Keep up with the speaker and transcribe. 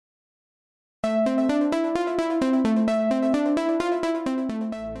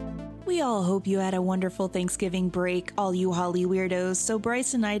all hope you had a wonderful Thanksgiving break, all you Holly weirdos. So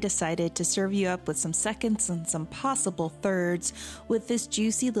Bryce and I decided to serve you up with some seconds and some possible thirds with this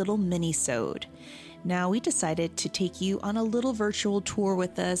juicy little mini-sode. Now we decided to take you on a little virtual tour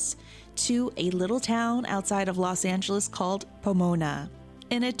with us to a little town outside of Los Angeles called Pomona.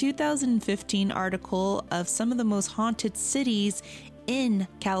 In a 2015 article of some of the most haunted cities in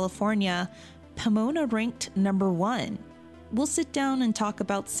California, Pomona ranked number 1. We'll sit down and talk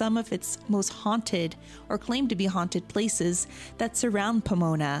about some of its most haunted or claimed to be haunted places that surround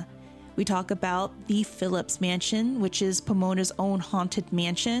Pomona. We talk about the Phillips Mansion, which is Pomona's own haunted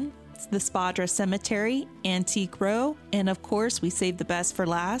mansion, the Spadra Cemetery, Antique Row, and of course, we saved the best for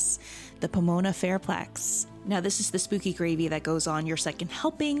last, the Pomona Fairplex. Now, this is the spooky gravy that goes on your second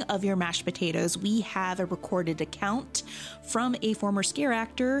helping of your mashed potatoes. We have a recorded account from a former scare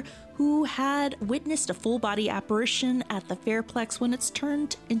actor who had witnessed a full-body apparition at the Fairplex when it's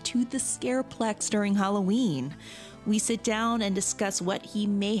turned into the Scareplex during Halloween. We sit down and discuss what he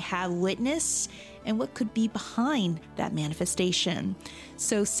may have witnessed and what could be behind that manifestation.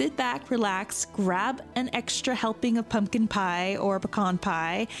 So sit back, relax, grab an extra helping of pumpkin pie or pecan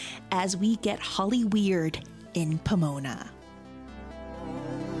pie as we get Holly weird in Pomona.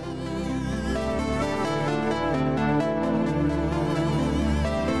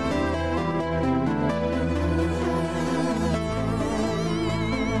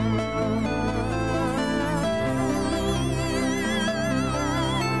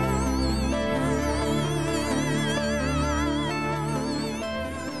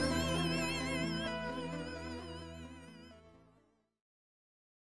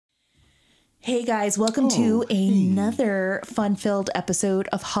 Hey guys, welcome to another fun-filled episode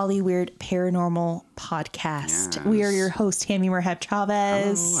of Holly Weird Paranormal Podcast. Yes. We are your host, Tammy Merhab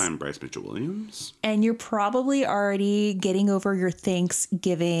Chavez. Hello, I'm Bryce Mitchell-Williams. And you're probably already getting over your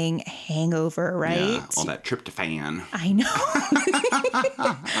Thanksgiving hangover, right? Yeah, all that tryptophan. I know.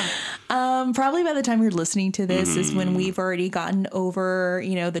 Probably by the time you're listening to this is when we've already gotten over,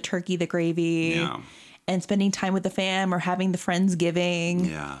 the turkey, the gravy, and spending time with the fam or having the Friendsgiving.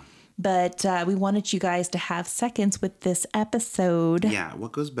 Yeah. But we wanted you guys to have seconds with this episode. Yeah,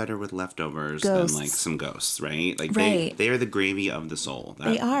 what goes better with leftovers than like some ghosts, right? Like they are the gravy of the soul.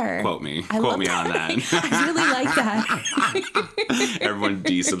 They are. Quote me on that. I really like that. Everyone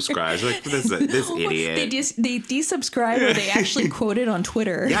desubscribes. Like this idiot. They desubscribe or they actually quote it on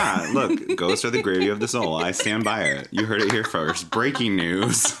Twitter. Yeah, look, ghosts are the gravy of the soul. I stand by it. You heard it here first. Breaking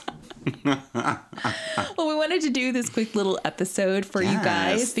news. Well, we wanted to do this quick little episode for you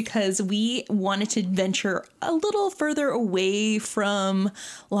guys because we wanted to venture a little further away from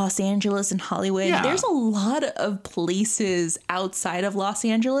Los Angeles and Hollywood. Yeah. There's a lot of places outside of Los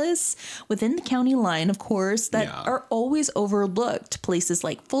Angeles within the county line, of course, that are always overlooked. Places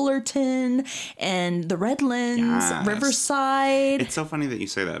like Fullerton and the Redlands, Riverside. It's so funny that you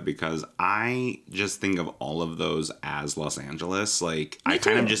say that because I just think of all of those as Los Angeles. Like I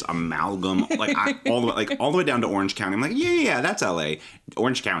kind of just amalgam all the way down to Orange County. I'm like, yeah, that's LA.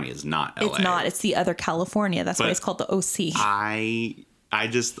 Orange County is not LA. It's not. It's the other California. That's why it's called the OC. I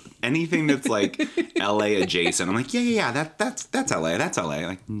just anything that's like LA adjacent. I'm like, yeah, that's LA. That's LA.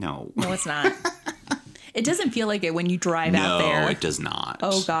 Like, no, it's not. It doesn't feel like it when you drive out there. No, it does not.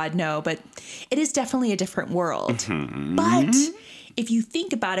 Oh God, no. But it is definitely a different world. Mm-hmm. But if you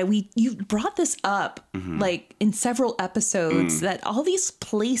think about it, you brought this up like in several episodes that all these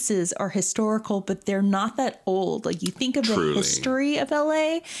places are historical, but they're not that old. Like you think of the history of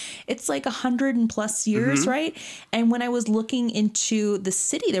LA, it's like 100+ years, right? And when I was looking into the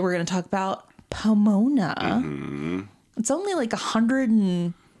city that we're going to talk about, Pomona, it's only like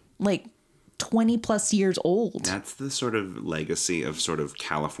 120+ years old. That's the sort of legacy of sort of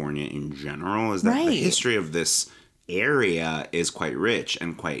California in general, is that the history of this area is quite rich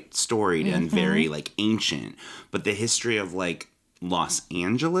and quite storied and very like ancient, but the history of like Los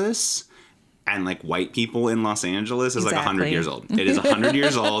Angeles and like white people in Los Angeles is like 100 years old. It is 100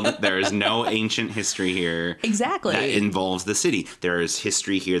 years old. There is no ancient history here that involves the city. There is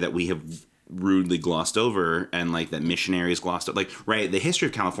history here that we have rudely glossed over, and like that missionaries glossed over. Like, right, the history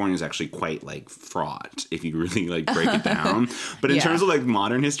of California is actually quite like fraught if you really like break it down. But in terms of like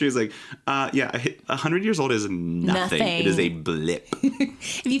modern history, it's like 100 years old is nothing. It is a blip.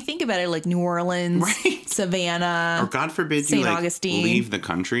 If you think about it, like New Orleans, Savannah, or God forbid St. you like Augustine. Leave the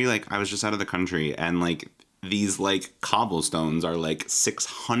country. Like I was just out of the country, and like these like cobblestones are like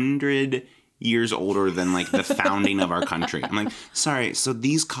 600 years older than like the founding of our country. I'm like, sorry, so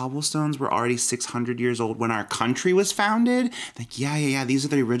these cobblestones were already 600 years old when our country was founded? Like, yeah, these are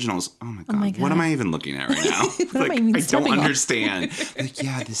the originals. Oh my God, what am I even looking at right now? Like, I don't understand. Like,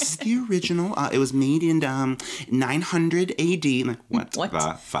 yeah, this is the original. It was made in 900 AD. I'm like, what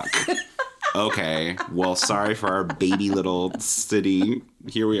the fuck? Okay, well, sorry for our baby little city.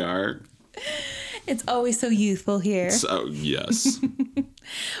 Here we are. It's always so youthful here. So, yes.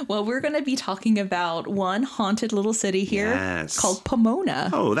 Well, we're going to be talking about one haunted little city here called Pomona.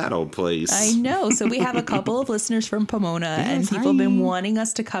 Oh, that old place. I know. So we have a couple of listeners from Pomona, and people have been wanting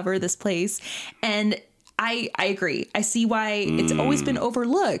us to cover this place. And I agree. I see why it's always been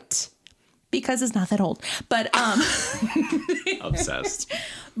overlooked. Because it's not that old. But obsessed.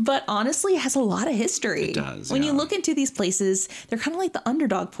 But honestly, it has a lot of history. It does. When you look into these places, they're kind of like the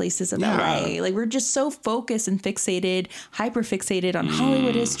underdog places of LA. Like, we're just so focused and hyper fixated on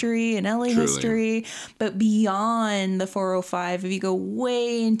Hollywood history and LA history. But beyond the 405, if you go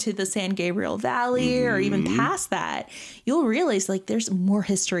way into the San Gabriel Valley or even past that, you'll realize like there's more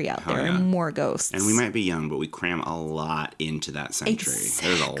history out there and more ghosts. And we might be young, but we cram a lot into that century. Exactly.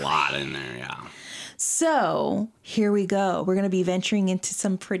 There's a lot in there. Yeah. So here we go. We're going to be venturing into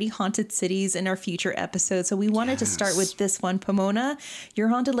some pretty haunted cities in our future episodes. So we wanted to start with this one, Pomona. You're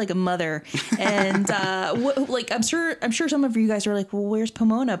haunted like a mother, and like I'm sure some of you guys are like, well, where's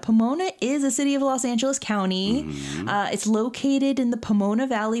Pomona? Pomona is a city of Los Angeles County. It's located in the Pomona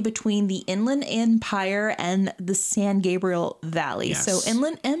Valley between the Inland Empire and the San Gabriel Valley. Yes. So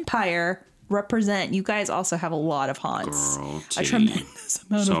Inland Empire. Represent. You guys also have a lot of haunts. A tremendous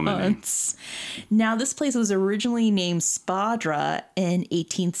amount of haunts. Now, this place was originally named Spadra in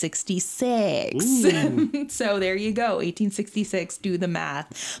 1866. So there you go, 1866. Do the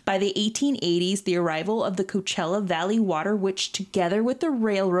math. By the 1880s, the arrival of the Coachella Valley Water Witch, together with the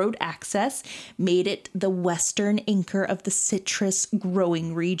railroad access, made it the western anchor of the citrus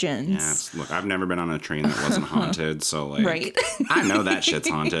growing regions. Yes. Look, I've never been on a train that wasn't haunted, so like, I know that shit's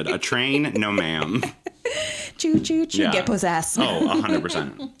haunted. A train. No, ma'am. Choo, choo, choo. Yeah. Get possessed. Oh,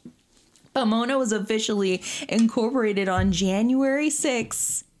 100%. Pomona was officially incorporated on January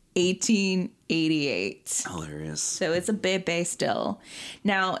 6, 1888. Hilarious. So it's a bebe still.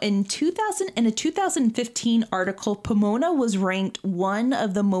 Now, in a 2015 article, Pomona was ranked one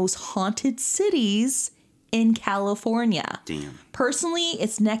of the most haunted cities in California. Damn. Personally,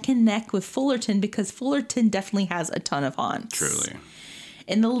 it's neck and neck with Fullerton because Fullerton definitely has a ton of haunts. Truly.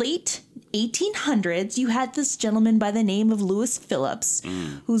 In the late 1800s, you had this gentleman by the name of Louis Phillips,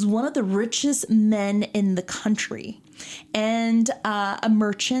 who's one of the richest men in the country. And a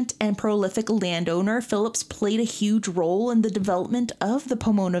merchant and prolific landowner, Phillips played a huge role in the development of the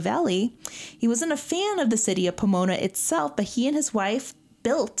Pomona Valley. He wasn't a fan of the city of Pomona itself, but he and his wife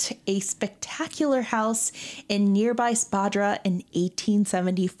built a spectacular house in nearby Spadra in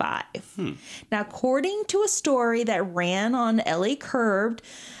 1875. Now, according to a story that ran on LA Curved,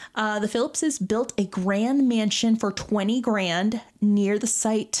 the Phillipses built a grand mansion for $20,000 near the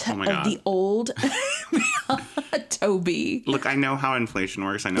site of the old Toby. Look, I know how inflation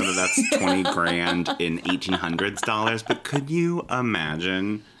works. I know that that's $20,000 in 1800s dollars, but could you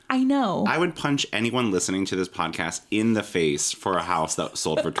imagine? I know. I would punch anyone listening to this podcast in the face for a house that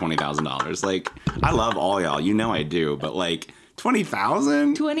sold for $20,000. Like, I love all y'all. You know I do. But, like,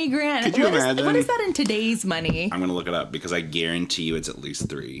 $20,000? $20,000. Could you imagine? What is that in today's money? I'm going to look it up because I guarantee you it's at least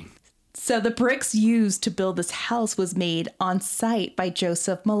 $3,000. So the bricks used to build this house was made on site by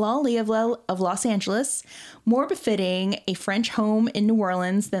Joseph Mullally of Los Angeles, more befitting a French home in New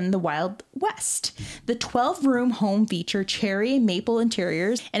Orleans than the Wild West. The 12-room home featured cherry and maple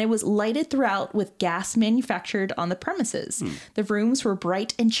interiors, and it was lighted throughout with gas manufactured on the premises. The rooms were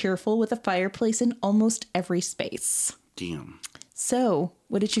bright and cheerful with a fireplace in almost every space. Damn. So,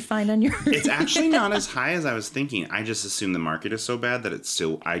 what did you find on your... It's actually not as high as I was thinking. I just assume the market is so bad that it's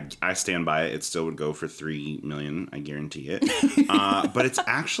still... I stand by it. It still would go for $3 million. I guarantee it. But it's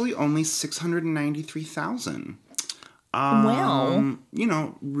actually only $693,000. Wow. You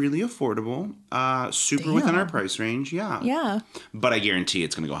know, really affordable. Super within our price range. Yeah. Yeah. But I guarantee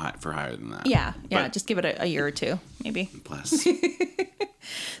it's going to go higher than that. Yeah. Just give it a year or two, maybe. Bless.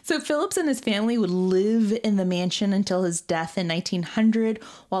 So Phillips and his family would live in the mansion until his death in 1900,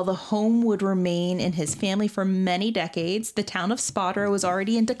 while the home would remain in his family for many decades. The town of Spadra was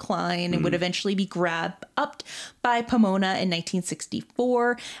already in decline and would eventually be grabbed up by Pomona in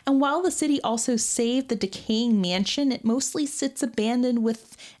 1964. And while the city also saved the decaying mansion, it mostly sits abandoned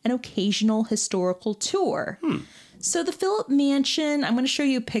with an occasional historical tour. So the Phillip Mansion, I'm going to show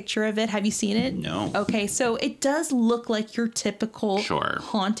you a picture of it. Have you seen it? No. Okay, so it does look like your typical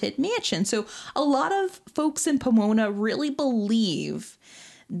haunted mansion. So a lot of folks in Pomona really believe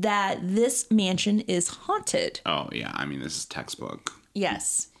that this mansion is haunted. Oh, yeah. I mean, this is textbook.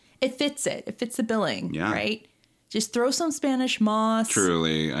 Yes. It fits it. It fits the billing, right? Just throw some Spanish moss.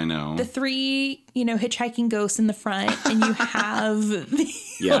 Truly, I know. The 3, hitchhiking ghosts in the front, and you have the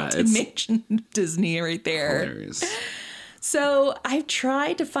haunted mansion Disney right there. Hilarious. So I've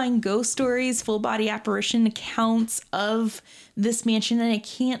tried to find ghost stories, full body apparition accounts of this mansion, and I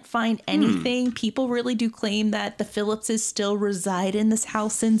can't find anything. People really do claim that the Phillipses still reside in this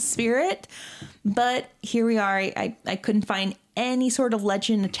house in spirit. But here we are. I couldn't find any sort of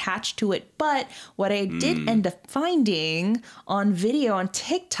legend attached to it. But what I did end up finding on video on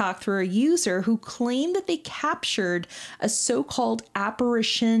TikTok through a user who claimed that they captured a so-called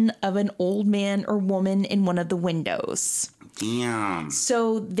apparition of an old man or woman in one of the windows. Damn.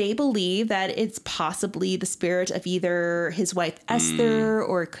 So they believe that it's possibly the spirit of either his wife Esther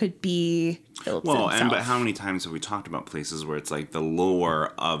or it could be Phillip himself. But how many times have we talked about places where it's like the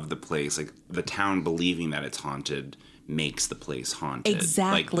lore of the place, like the town believing that it's haunted makes the place haunted.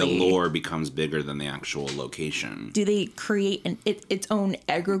 Exactly. Like the lore becomes bigger than the actual location. Do they create its own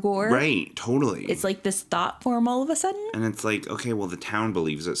egregore? Right, totally. It's like this thought form all of a sudden. And it's like, okay, well, the town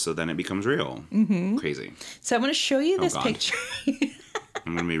believes it, so then it becomes real. Mm-hmm. Crazy. So I'm going to show you this picture.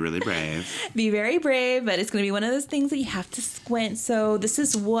 I'm going to be really brave. Be very brave, but it's going to be one of those things that you have to squint. So this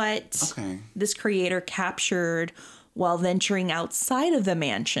is what this creator captured while venturing outside of the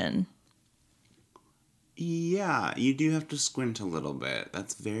mansion. Yeah, you do have to squint a little bit.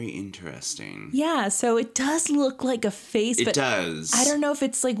 That's very interesting. Yeah, so it does look like a face. It does. I don't know if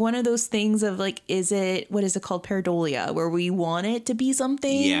it's like one of those things of like, what is it called? Pareidolia, where we want it to be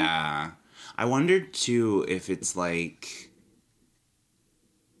something. Yeah. I wondered too if it's like...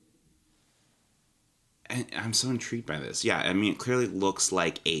 I'm so intrigued by this. Yeah, I mean, it clearly looks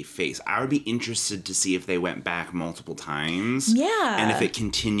like a face. I would be interested to see if they went back multiple times. Yeah. And if it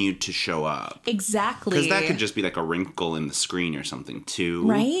continued to show up. Exactly. Because that could just be like a wrinkle in the screen or something, too.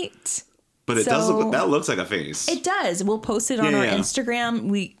 Right? But it does look, that looks like a face. It does. We'll post it on our Instagram.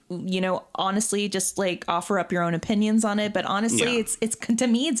 We, honestly, just like offer up your own opinions on it. But honestly, it's to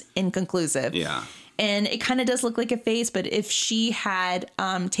me, it's inconclusive. Yeah. And it kind of does look like a face, but if she had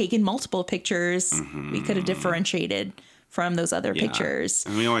taken multiple pictures, we could have differentiated from those other pictures.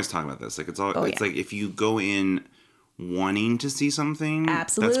 And we always talk about this. Like it's like if you go in wanting to see something,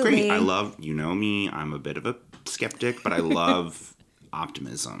 absolutely, that's great. I love, me, I'm a bit of a skeptic, but I love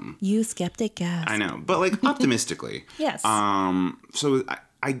optimism. You skeptic, yes. I know, but like optimistically. Yes. So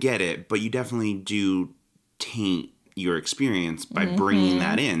I get it, but you definitely do taint your experience by bringing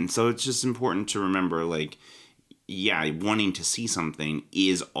that in. So it's just important to remember, like, wanting to see something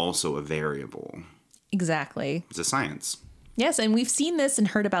is also a variable. Exactly. It's a science. Yes, and we've seen this and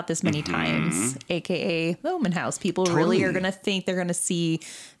heard about this many times, aka the Omen House. People really are going to think they're going to see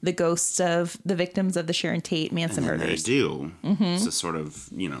the ghosts of the victims of the Sharon Tate Manson murders. They do. It's a sort of,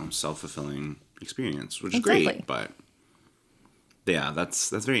 self-fulfilling experience, which is great, but... Yeah,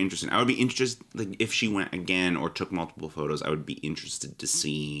 that's very interesting. I would be interested, like, if she went again or took multiple photos, I would be interested to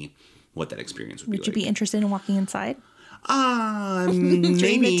see what that experience would be like. Would you be interested in walking inside?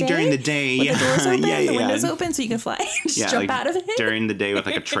 Maybe during the day. With the doors open, the windows open, so you can fly. Just jump out of it. During the day with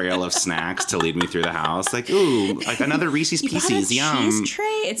like a trail of snacks to lead me through the house. Like, ooh, like another Reese's Pieces. Yum. Cheese tray.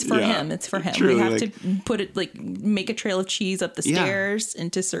 It's for him. It's for him. Truly, we have to put it make a trail of cheese up the stairs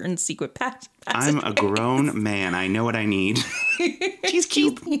into certain secret passages. I'm a grown man. I know what I need. Cheese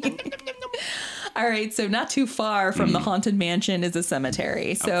cube. All right, so not too far from the Haunted Mansion is a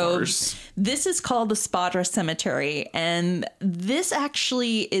cemetery. So this is called the Spadra Cemetery, and this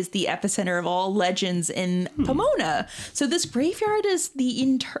actually is the epicenter of all legends in Pomona. So this graveyard is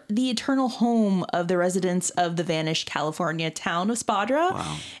the eternal home of the residents of the vanished California town of Spadra.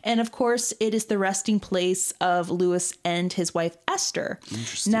 Wow. And of course, it is the resting place of Louis and his wife Esther.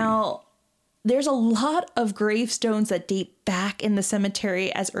 Interesting. Now, there's a lot of gravestones that date back in the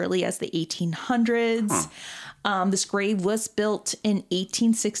cemetery as early as the 1800s. This grave was built in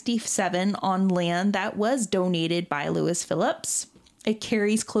 1867 on land that was donated by Louis Phillips. It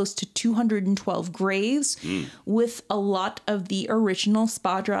carries close to 212 graves with a lot of the original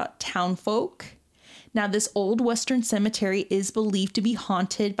Spadra townfolk. Now, this old Western cemetery is believed to be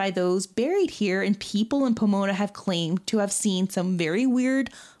haunted by those buried here, and people in Pomona have claimed to have seen some very weird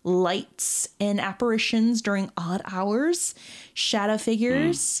lights and apparitions during odd hours, shadow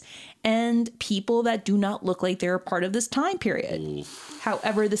figures, and people that do not look like they're a part of this time period. Oof.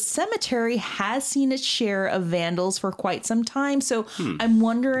 However, the cemetery has seen its share of vandals for quite some time. So I'm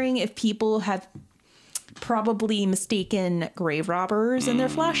wondering if people have probably mistaken grave robbers and their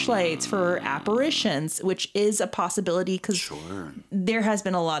flashlights for apparitions, which is a possibility because there has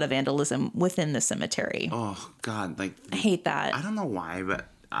been a lot of vandalism within the cemetery. Oh, God. Like, I hate that. I don't know why, but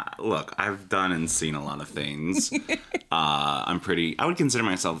look, I've done and seen a lot of things. I would consider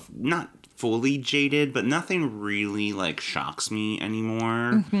myself not fully jaded, but nothing really like shocks me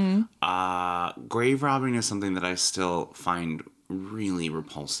anymore. Grave robbing is something that I still find really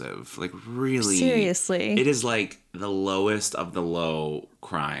repulsive. Like, really. Seriously. It is like the lowest of the low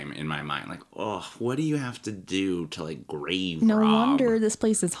crime in my mind. Like, oh, what do you have to do to like grave No rob? wonder this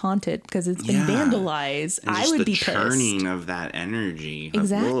place is haunted because it's been vandalized. And I would be pissed. The churning of that energy.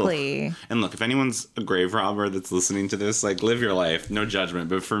 Exactly. And look, if anyone's a grave robber that's listening to this, like, live your life. No judgment.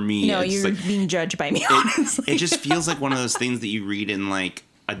 But for me, no, it's you're like, being judged by me, honestly. It just feels like one of those things that you read in like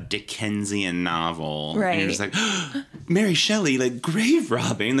a Dickensian novel. Right. And you're just like, oh, Mary Shelley, like, grave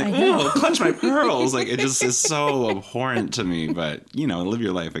robbing. Like, oh, clutch my pearls. Like, it just is so abhorrent to me. But, you know, live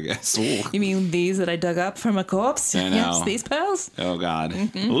your life, I guess. Ooh. You mean these that I dug up from a corpse? I know. Yes, these pearls? Oh, God.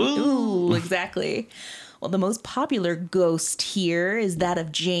 Ooh, exactly. Well, the most popular ghost here is that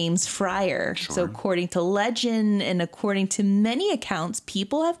of James Fryer. So according to legend and according to many accounts,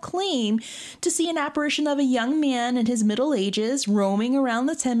 people have claimed to see an apparition of a young man in his middle ages roaming around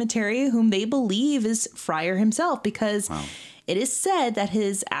the cemetery whom they believe is Fryer himself because it is said that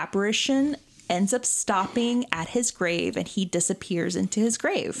his apparition ends up stopping at his grave and he disappears into his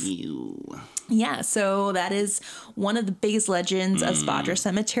grave. Ew. Yeah, so that is one of the biggest legends of Spadra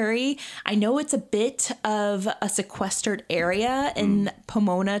Cemetery. I know it's a bit of a sequestered area in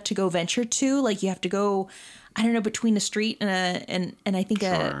Pomona to go venture to. Like, you have to go, I don't know, between a street and I think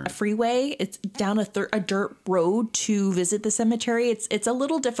a freeway. It's down a dirt road to visit the cemetery. It's a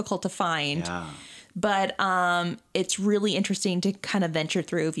little difficult to find. Yeah. But it's really interesting to kind of venture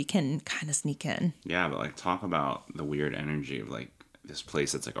through if you can kind of sneak in. Yeah, but like, talk about the weird energy of like this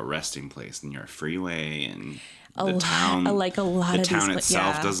place that's like a resting place near a freeway, and the town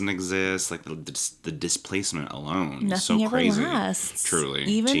itself doesn't exist. Like the displacement alone is so crazy. Lasts. Truly,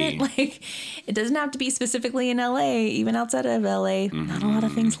 even it doesn't have to be specifically in LA. Even outside of LA, not a lot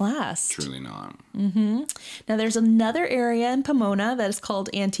of things last. Truly not. Now there's another area in Pomona that is called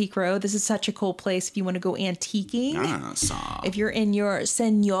Antique Row. This is such a cool place if you want to go antiquing. If you're in your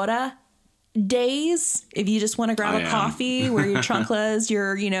Senora days, if you just want to grab a coffee, wear your chanclas,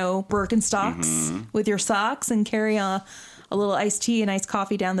 your Birkenstocks with your socks, and carry a little iced tea and iced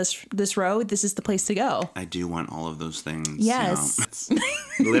coffee down this road, this is the place to go. I do want all of those things. Yes.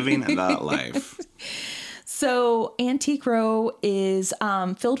 Living that life. So Antique Row is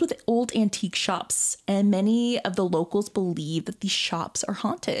filled with old antique shops, and many of the locals believe that these shops are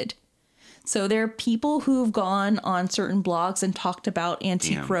haunted. So there are people who've gone on certain blogs and talked about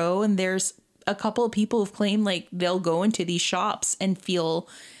Antique Row, and there's a couple of people who've claimed like they'll go into these shops and feel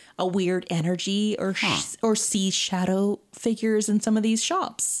a weird energy or see shadow figures in some of these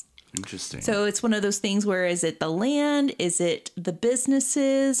shops. Interesting. So it's one of those things where is it the land? Is it the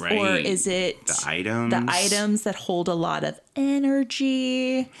businesses? Right. Or is it the items? The items that hold a lot of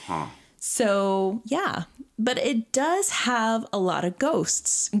energy. So, yeah. But it does have a lot of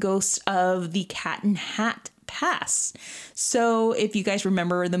ghosts. Ghosts of the Cat in Hat Pass. So if you guys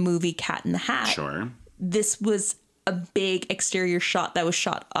remember the movie Cat in the Hat. This was a big exterior shot that was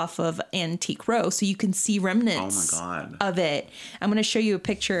shot off of Antique Row, so you can see remnants of it. I'm going to show you a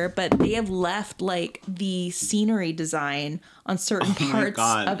picture, but they have left like the scenery design on certain parts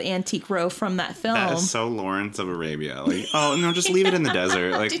of Antique Row from that film. That is so Lawrence of Arabia. Like, oh no, just leave it in the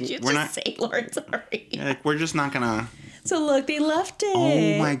desert. Like, did you just say Lawrence of Arabia? Yeah, like, we're just not gonna. So look, they left it.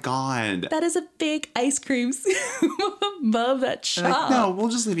 Oh my God. That is a big ice cream above that shop. Like, no, we'll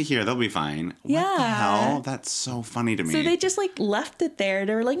just leave it here. They'll be fine. Yeah. What the hell? That's so funny to me. So they just like left it there.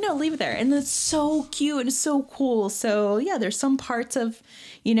 They were like, no, leave it there. And it's so cute and so cool. So yeah, there's some parts of,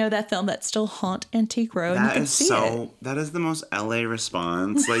 that film that still haunt Antique Row. And you can see it. That is the most LA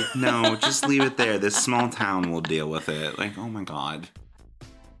response. Like, no, just leave it there. This small town will deal with it. Like, oh my God.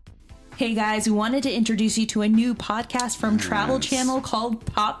 Hey guys, we wanted to introduce you to a new podcast from Travel Channel called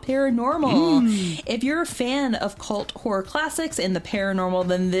Pop Paranormal. If you're a fan of cult horror classics and the paranormal,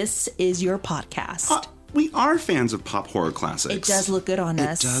 then this is your podcast. We are fans of pop horror classics. It does look good on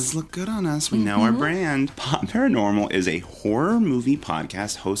us. It does look good on us. We know our brand. Pop Paranormal is a horror movie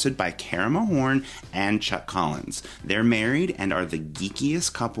podcast hosted by Kara Mahorn and Chuck Collins. They're married and are the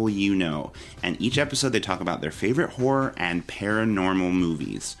geekiest couple you know. And each episode they talk about their favorite horror and paranormal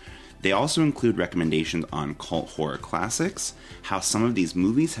movies. They also include recommendations on cult horror classics, how some of these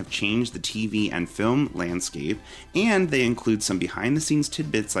movies have changed the TV and film landscape, and they include some behind-the-scenes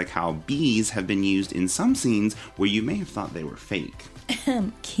tidbits like how bees have been used in some scenes where you may have thought they were fake.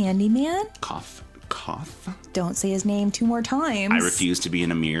 Candyman? Cough. Don't say his name 2 more times. I refuse to be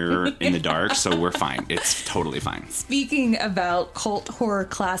in a mirror in the dark, so we're fine. It's totally fine. Speaking about cult horror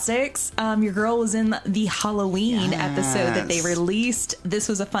classics, your girl was in the Halloween episode that they released. This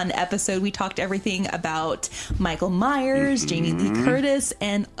was a fun episode. We talked everything about Michael Myers, Jamie Lee Curtis,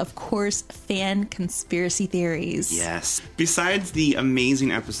 and of course, fan conspiracy theories. Yes. Besides the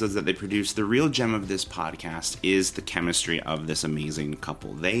amazing episodes that they produced, the real gem of this podcast is the chemistry of this amazing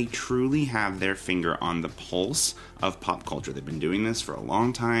couple. They truly have their finger on the pulse of pop culture. They've been doing this for a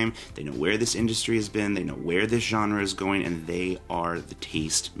long time. They know where this industry has been. They know where this genre is going, and they are the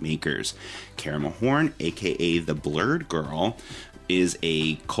taste makers. Kara Mahorn, aka the Blurred Girl, is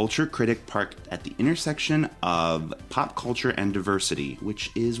a culture critic parked at the intersection of pop culture and diversity,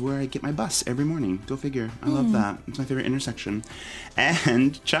 which is where I get my bus every morning. Go figure. I love that. It's my favorite intersection.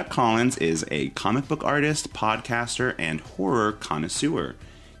 And Chuck Collins is a comic book artist, podcaster, and horror connoisseur.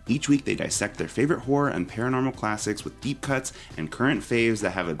 Each week, they dissect their favorite horror and paranormal classics with deep cuts and current faves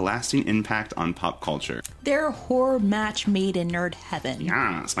that have a lasting impact on pop culture. They're a horror match made in nerd heaven.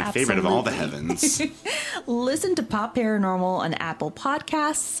 Yeah, it's my favorite of all the heavens. Listen to Pop Paranormal on Apple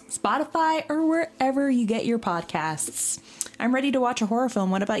Podcasts, Spotify, or wherever you get your podcasts. I'm ready to watch a horror film.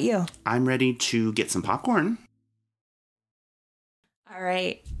 What about you? I'm ready to get some popcorn. All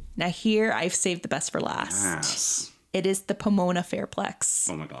right. Now here, I've saved the best for last. Yes. It is the Pomona Fairplex.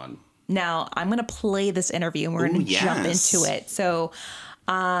 Oh my God. Now, I'm going to play this interview and we're going to jump into it. So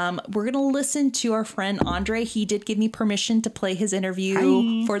we're going to listen to our friend Andre. He did give me permission to play his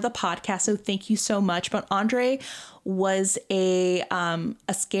interview for the podcast. So thank you so much. But Andre was a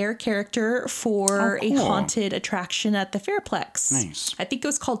scare character for a haunted attraction at the Fairplex. Nice. I think it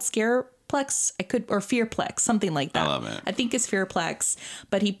was called Scareplex. Or Fearplex, something like that. I love it. I think it's Fearplex.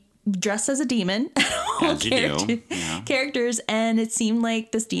 But he dressed as a demon. As you do. Yeah. Characters, and it seemed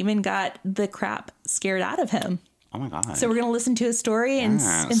like this demon got the crap scared out of him. Oh my God. So we're going to listen to his story and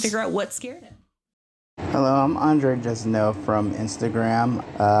figure out what scared him. Hello, I'm Andre Desno from Instagram.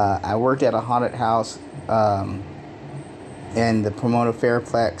 I worked at a haunted house in the Pomona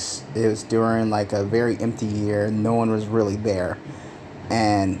Fairplex. It was during like a very empty year. No one was really there.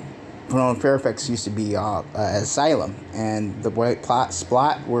 And Pomona Fairplex used to be an asylum, and the white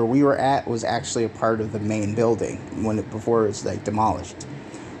spot where we were at was actually a part of the main building before it was like demolished.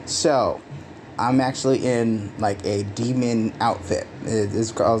 So I'm actually in like a demon outfit.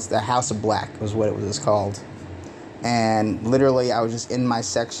 It's called the House of Black was what it was called. And literally I was just in my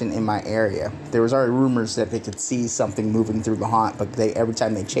section, in my area. There was already rumors that they could see something moving through the haunt, but every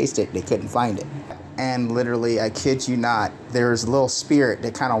time they chased it, they couldn't find it. And literally, I kid you not, there was a little spirit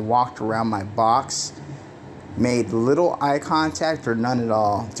that kind of walked around my box, made little eye contact or none at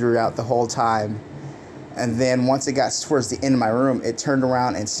all throughout the whole time. And then once it got towards the end of my room, it turned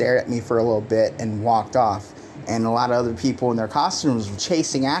around and stared at me for a little bit and walked off. And a lot of other people in their costumes were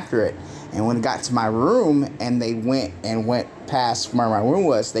chasing after it. And when it got to my room and they went past where my room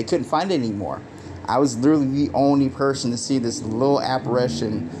was, they couldn't find it anymore. I was literally the only person to see this little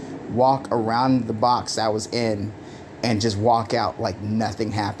apparition walk around the box I was in and just walk out like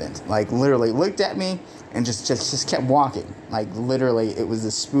nothing happened. Like literally looked at me and just kept walking. Like literally it was the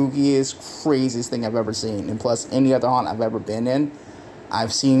spookiest, craziest thing I've ever seen. And plus any other haunt I've ever been in,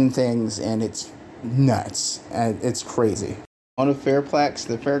 I've seen things and it's nuts. And it's crazy. On the Fairplex,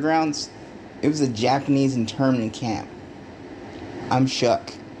 the fairgrounds, it was a Japanese internment camp. I'm shook.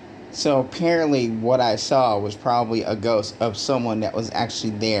 So apparently what I saw was probably a ghost of someone that was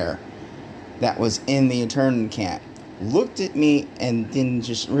actually there, that was in the internment camp. Looked at me and didn't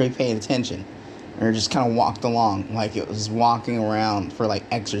just really pay attention, or just kind of walked along like it was walking around for like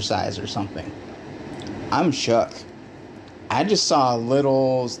exercise or something. I'm shook. I just saw a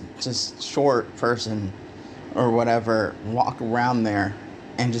little, just short person or whatever walk around there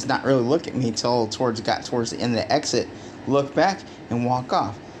and just not really look at me till got towards the end of the exit, look back and walk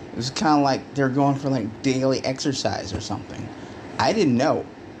off. It was kind of like they're going for like daily exercise or something. I didn't know.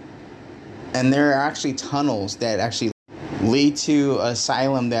 And there are actually tunnels that actually lead to an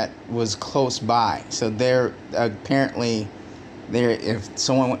asylum that was close by. So if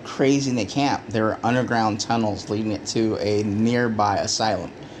someone went crazy in the camp, there were underground tunnels leading it to a nearby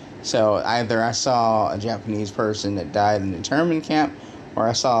asylum. So either I saw a Japanese person that died in the internment camp, or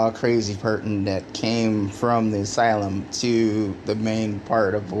I saw a crazy person that came from the asylum to the main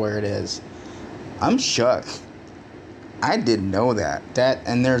part of where it is. I'm shook. I didn't know that.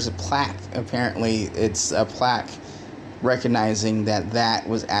 And there's a plaque. Apparently, it's a plaque recognizing that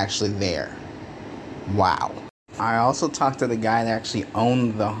was actually there. Wow. I also talked to the guy that actually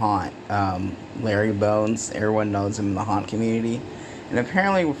owned the haunt, Larry Bones. Everyone knows him in the haunt community. And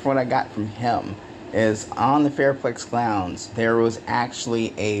apparently what I got from him is on the Fairplex grounds, there was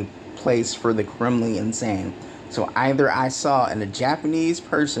actually a place for the criminally insane. So either I saw a Japanese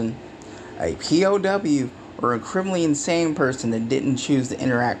person, a POW, or a criminally insane person that didn't choose to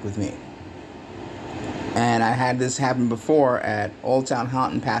interact with me. And I had this happen before at Old Town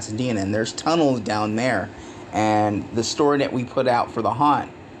Haunt in Pasadena, and there's tunnels down there. And the story that we put out for the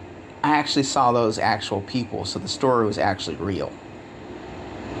haunt, I actually saw those actual people, so the story was actually real.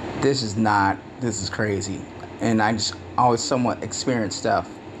 This is crazy. And I just always somewhat experience stuff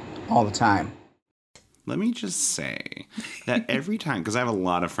all the time. Let me just say that every time, because I have a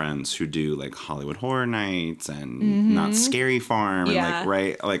lot of friends who do like Hollywood Horror Nights and Not Scary Farm,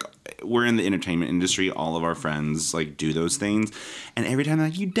 and like we're in the entertainment industry. All of our friends like do those things, and every time they're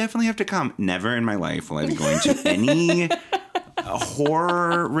like, you definitely have to come. Never in my life will I be going to any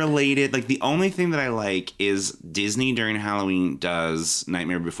horror related. Like the only thing that I like is Disney during Halloween does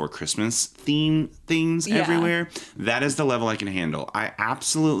Nightmare Before Christmas theme things everywhere. That is the level I can handle. I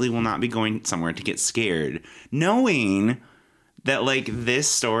absolutely will not be going somewhere to get scared knowing that like this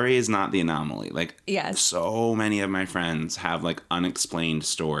story is not the anomaly. Like so many of my friends have like unexplained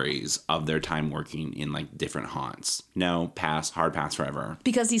stories of their time working in like different haunts. No, hard pass forever.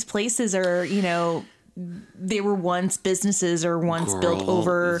 Because these places are, they were once businesses or once built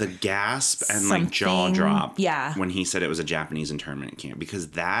over. The gasp and like jaw drop when he said it was a Japanese internment camp,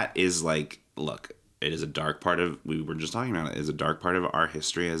 because that is like, look, it is a dark part of, we were just talking about it, is a dark part of our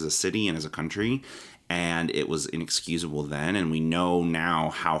history as a city and as a country, and it was inexcusable then, and we know now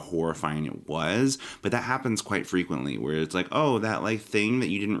how horrifying it was, but that happens quite frequently where it's like, oh, that like thing that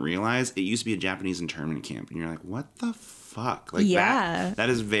you didn't realize, it used to be a Japanese internment camp, and you're like, what the fuck? Like that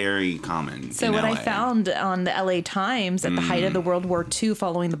is very common. So what LA. I found on the LA Times at the height of the World War II,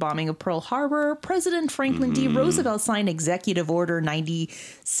 following the bombing of Pearl Harbor, President Franklin D. Roosevelt signed Executive Order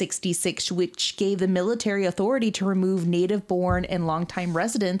 9066, which gave the military authority to remove native-born and longtime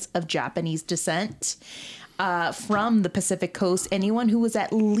residents of Japanese descent from the Pacific Coast. Anyone who was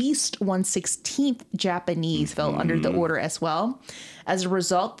at least 1/16th Japanese fell under the order as well. As a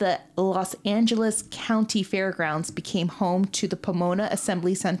result, the Los Angeles County Fairgrounds became home to the Pomona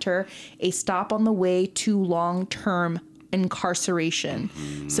Assembly Center, a stop on the way to long-term incarceration.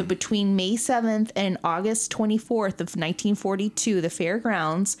 So between May 7th and August 24th of 1942, the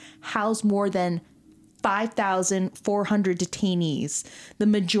fairgrounds housed more than 5,400 detainees. The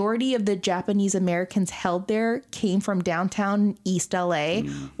majority of the Japanese Americans held there came from downtown East LA,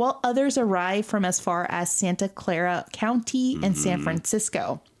 while others arrived from as far as Santa Clara County and San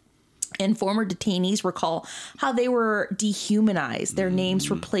Francisco. And former detainees recall how they were dehumanized, their names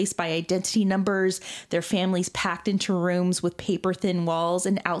replaced by identity numbers, their families packed into rooms with paper-thin walls,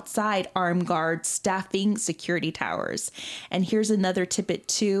 and outside armed guards staffing security towers. And here's another tidbit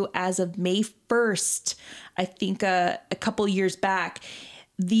too. As of May 1st, I think a couple years back,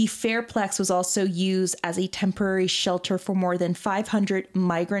 the Fairplex was also used as a temporary shelter for more than 500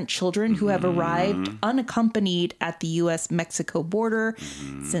 migrant children who have arrived unaccompanied at the U.S.-Mexico border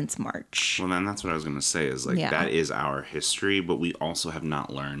since March. Well, then that's what I was going to say is like that is our history, but we also have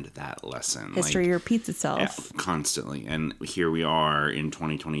not learned that lesson. History repeats itself. Constantly. And here we are in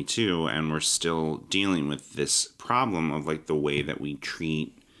 2022, and we're still dealing with this problem of like the way that we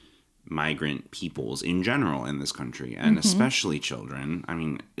treat migrant peoples in general in this country, and especially children. I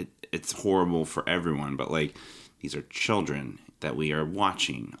mean, it's horrible for everyone, but like these are children that we are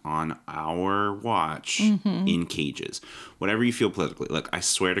watching on our watch in cages. Whatever you feel politically. Look, I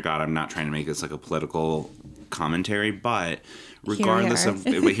swear to God, I'm not trying to make this like a political commentary, but regardless of,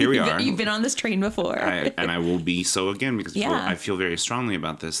 but here we are. You've been on this train before. And I will be so again, because I feel very strongly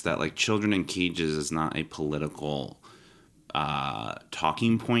about this, that like children in cages is not a political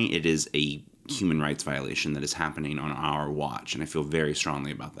talking point. It is a human rights violation that is happening on our watch, and I feel very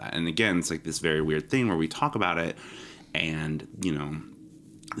strongly about that. And again, it's like this very weird thing where we talk about it, and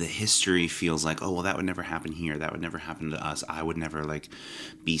the history feels like, oh well, that would never happen here, that would never happen to us, I would never like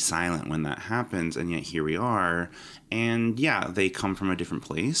be silent when that happens, and yet here we are. And yeah, they come from a different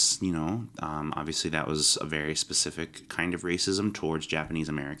place, obviously that was a very specific kind of racism towards Japanese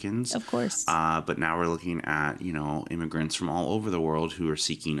Americans, of course, but now we're looking at immigrants from all over the world who are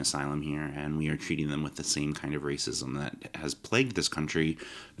seeking asylum here, and we are treating them with the same kind of racism that has plagued this country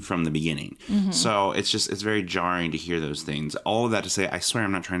from the beginning. So it's very jarring to hear those things. All of that to say, I swear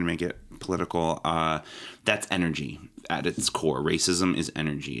I'm not trying to make it political. That's energy at its core. Racism is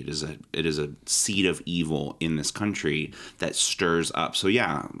energy. It is a seed of evil in this country that stirs up. So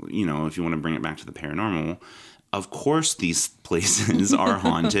yeah, you know, if you want to bring it back to the paranormal, of course these places are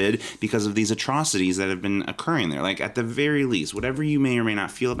haunted because of these atrocities that have been occurring there. Like, at the very least, whatever you may or may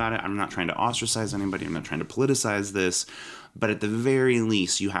not feel about it, I'm not trying to ostracize anybody. I'm not trying to politicize this. But at the very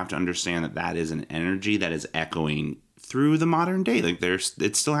least, you have to understand that that is an energy that is echoing through the modern day. Like,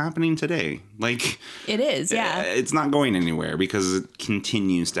 it's still happening today. Like, it is, yeah. It's not going anywhere because it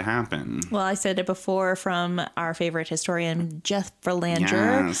continues to happen. Well, I said it before from our favorite historian, Jeff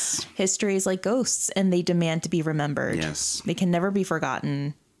Verlander. Yes. History is like ghosts, and they demand to be remembered. Yes. They can never be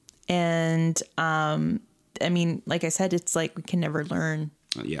forgotten. And, I mean, like I said, it's like we can never learn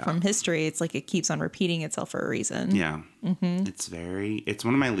from history. It's like it keeps on repeating itself for a reason. Yeah. Mm-hmm. It's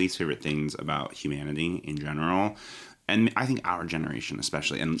one of my least favorite things about humanity in general. And I think our generation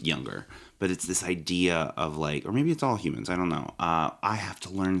especially, and younger, but it's this idea of like, or maybe it's all humans, I don't know. I have to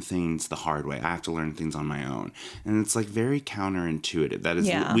learn things the hard way. I have to learn things on my own. And it's like very counterintuitive. That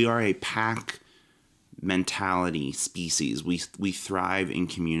is, we are a pack mentality species. We thrive in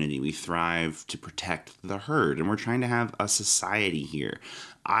community. We thrive to protect the herd. And we're trying to have a society here.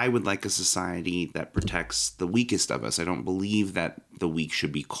 I would like a society that protects the weakest of us. I don't believe that the weak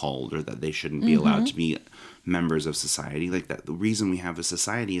should be culled or that they shouldn't be allowed to be members of society. Like, that the reason we have a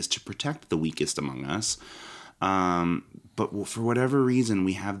society is to protect the weakest among us. But for whatever reason,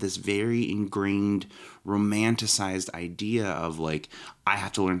 we have this very ingrained, romanticized idea of like, I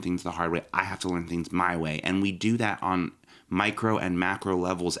have to learn things the hard way. I have to learn things my way. And we do that on micro and macro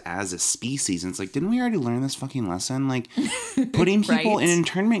levels as a species. And it's like, didn't we already learn this fucking lesson? Like, putting people in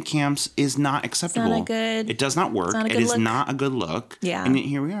internment camps is not acceptable. It does not work. It is not a good look. Yeah. And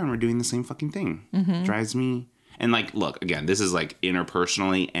here we are, and we're doing the same fucking thing. Mm-hmm. Drives me. And like, look, again, this is like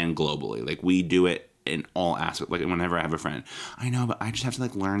interpersonally and globally. Like, we do it in all aspects. Like, whenever I have a friend, I know, but I just have to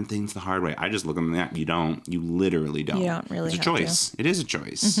like learn things the hard way. I just look at them that you don't. You literally don't. You don't really. It's a choice. It is a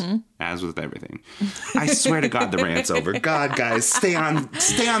choice, as with everything. I swear to God, the rant's over. God, guys, stay on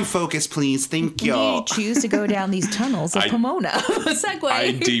focus, please. Thank you. You choose to go down these tunnels of Pomona. Segue.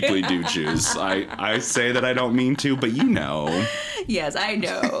 I deeply do choose. I say that I don't mean to, but you know. Yes, I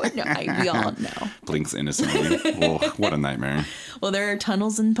know. No, we all know. Blinks innocently. Oh, what a nightmare. Well, there are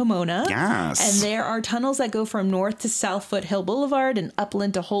tunnels in Pomona. Yes. And there are tunnels that go from north to south Foothill Boulevard and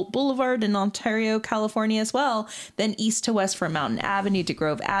upland to Holt Boulevard in Ontario, California as well. Then east to west from Mountain Avenue to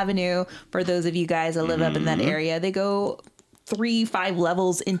Grove Avenue. For those of you guys that live up in that area, they go 3-5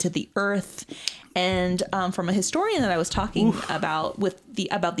 levels into the earth. And from a historian that I was talking about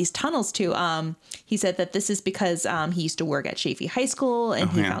these tunnels to, he said that this is because he used to work at Chaffey High School and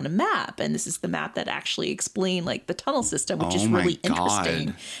he found a map. And this is the map that actually explained like the tunnel system, which is really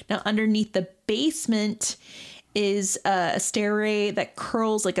interesting. Now, underneath the basement is a stairway that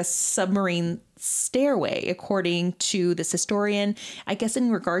curls like a submarine stairway, according to this historian. I guess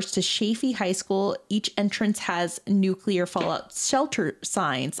in regards to Chaffey High School, each entrance has nuclear fallout shelter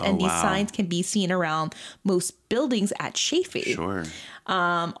signs, and these signs can be seen around most buildings at Chaffey. Sure.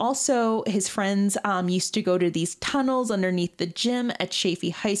 Also, his friends used to go to these tunnels underneath the gym at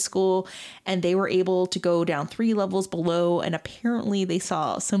Chaffey High School, and they were able to go down 3 levels below, and apparently they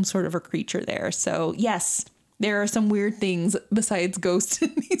saw some sort of a creature there. So, yes, there are some weird things besides ghosts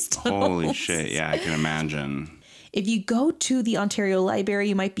in these tunnels. Holy shit, yeah, I can imagine. If you go to the Ontario Library,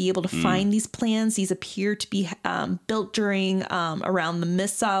 you might be able to find these plans. These appear to be built during around the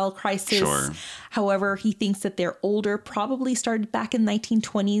missile crisis. Sure. However, he thinks that they're older, probably started back in the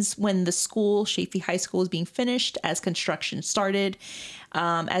 1920s when the school, Chaffey High School, was being finished as construction started.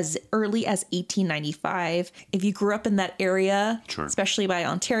 As early as 1895. If you grew up in that area, especially by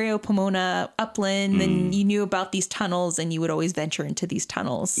Ontario, Pomona, Upland, then you knew about these tunnels and you would always venture into these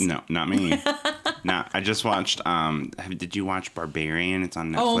tunnels. No, not me. No, I just watched, did you watch Barbarian? It's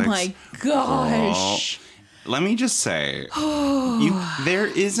on Netflix. Oh my gosh. Let me just say, there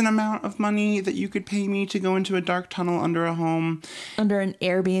is an amount of money that you could pay me to go into a dark tunnel under a home. Under an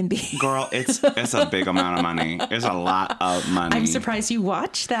Airbnb. Girl, it's a big amount of money. It's a lot of money. I'm surprised you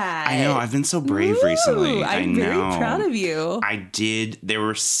watched that. I know. I've been so brave recently. I'm very proud of you. I did. There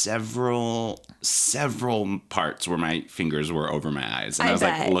were several parts where my fingers were over my eyes. And I was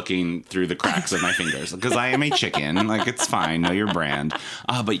like looking through the cracks of my fingers. Because I am a chicken. Like, it's fine. Know your brand.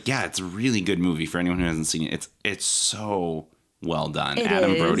 But yeah, it's a really good movie for anyone who hasn't seen it. It's so well done.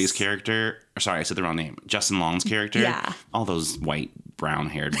 Adam Brody's character. Sorry, I said the wrong name. Justin Long's character. Yeah. All those white,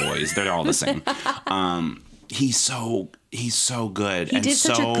 brown-haired boys. They're all the same. He's so good. He did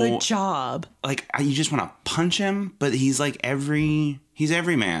such a good job. Like, you just want to punch him, but he's like every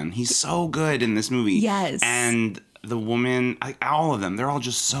man. He's so good in this movie. Yes. And the woman, all of them, they're all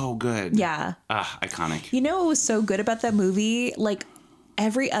just so good. Yeah. Iconic. You know what was so good about that movie? Like,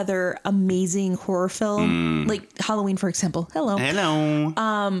 every other amazing horror film, like Halloween, for example.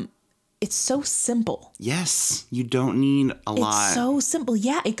 Hello. It's so simple. Yes. You don't need a lot. It's so simple.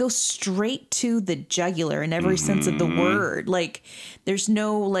 Yeah. It goes straight to the jugular in every sense of the word. Like, there's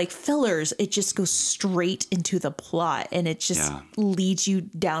no like fillers. It just goes straight into the plot, and it just leads you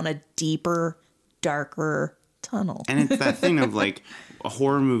down a deeper, darker tunnel. And it's that thing of like, a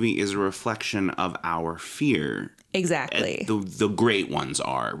horror movie is a reflection of our fear. Exactly. The great ones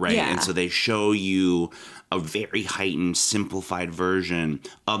are, right? Yeah. And so they show you a very heightened, simplified version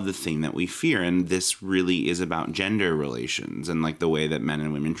of the thing that we fear. And this really is about gender relations and like the way that men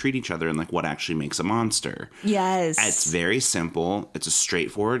and women treat each other and like what actually makes a monster. Yes. It's very simple. It's a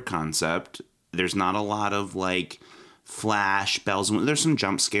straightforward concept. There's not a lot of like flash bells. There's some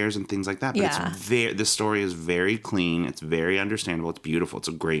jump scares and things like that, but the story is very clean. It's very understandable. It's beautiful. It's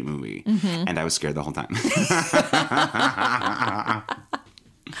a great movie. And I was scared the whole time.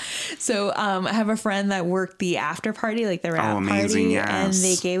 So I have a friend that worked the after party, like the wrap party, yes. and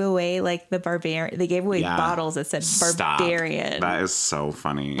they gave away like the barbarian. They gave away bottles that said barbarian. That is so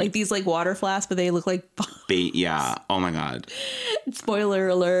funny. Like these like water flasks, but they look like oh my god. Spoiler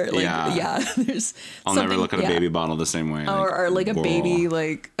alert. Like, there's I'll never look at a baby bottle the same way. Or like a baby,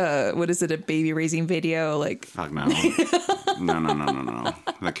 like what is it? A baby raising video? Like fuck no. No.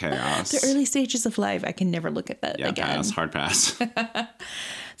 The chaos. The early stages of life. I can never look at that again. Hard pass.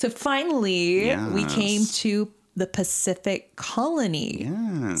 So finally, we came to the Pacific Colony.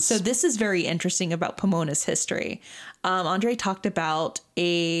 Yes. So this is very interesting about Pomona's history. Andre talked about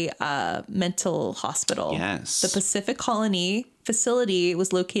a mental hospital. Yes. The Pacific Colony facility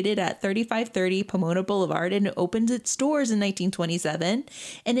was located at 3530 Pomona Boulevard, and it opened its doors in 1927.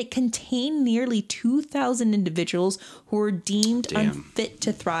 And it contained nearly 2,000 individuals who were deemed unfit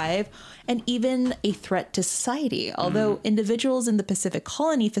to thrive and even a threat to society. Although individuals in the Pacific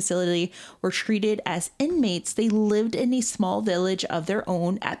Colony facility were treated as inmates, they lived in a small village of their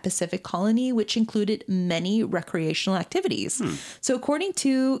own at Pacific Colony, which included many recreational activities. So according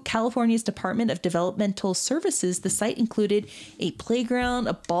to California's Department of Developmental Services, the site included a playground,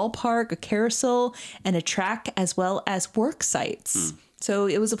 a ballpark, a carousel, and a track, as well as work sites. So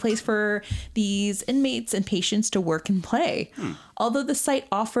it was a place for these inmates and patients to work and play. Although the site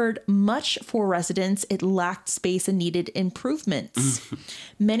offered much for residents, it lacked space and needed improvements.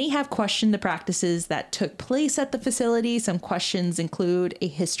 Many have questioned the practices that took place at the facility. Some questions include a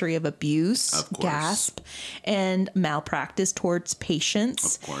history of abuse, and malpractice towards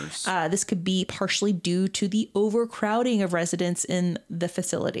patients. Of course. This could be partially due to the overcrowding of residents in the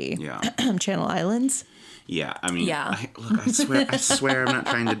facility. Channel Islands. Yeah, I mean, I swear I'm not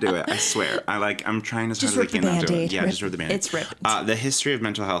trying to do it. I swear. I'm trying as hard as I can not do it. Yeah, just rip the Band-Aid. It's ripped. The history of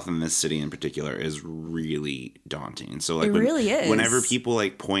mental health in this city in particular is really daunting. So like, it really is. Whenever people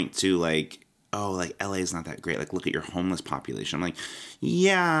like point to like, oh, like LA is not that great. Like, look at your homeless population. I'm like,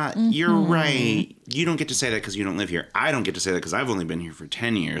 yeah, you're right. You don't get to say that because you don't live here. I don't get to say that because I've only been here for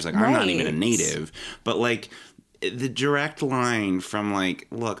 10 years. Like, I'm not even a native. But like, the direct line from like,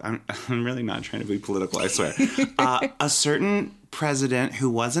 look, I'm really not trying to be political, I swear. A certain president who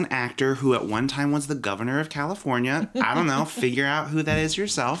was an actor who at one time was the governor of California, I don't know, figure out who that is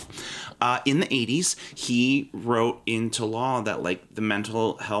yourself. In the 80s, he wrote into law that like the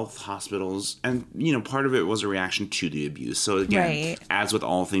mental health hospitals, and you know, part of it was a reaction to the abuse. So again, as with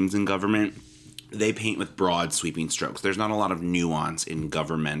all things in government, they paint with broad sweeping strokes. There's not a lot of nuance in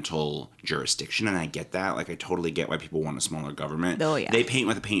governmental jurisdiction, and I get that. Like, I totally get why people want a smaller government. Oh, yeah. They paint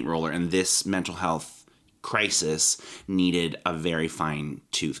with a paint roller, and this mental health crisis needed a very fine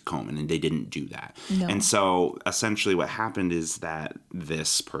tooth comb, and they didn't do that. No. And so essentially what happened is that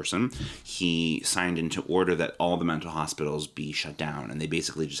this person, he signed into order that all the mental hospitals be shut down, and they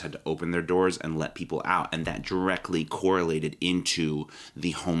basically just had to open their doors and let people out, and that directly correlated into the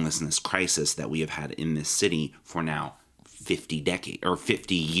homelessness crisis that we have had in this city for now 50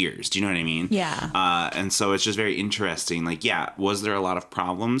 years. Do you know what I mean? Yeah. And so it's just very interesting. Like, yeah, was there a lot of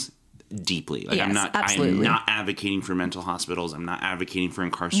problems? Deeply. Like, yes, I'm not advocating for mental hospitals. I'm not advocating for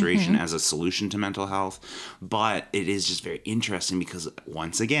incarceration as a solution to mental health. But it is just very interesting because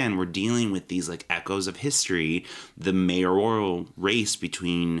once again, we're dealing with these like echoes of history. The mayoral race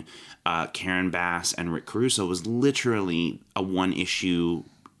between Karen Bass and Rick Caruso was literally a one-issue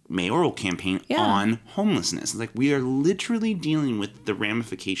mayoral campaign on homelessness. Like, we are literally dealing with the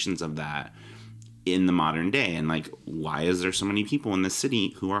ramifications of that in the modern day. And like, why is there so many people in this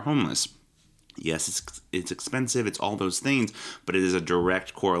city who are homeless? Yes, it's expensive. It's all those things, but it is a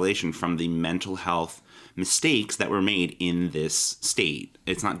direct correlation from the mental health mistakes that were made in this state.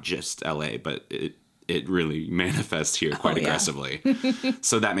 It's not just LA, but it really manifests here quite aggressively.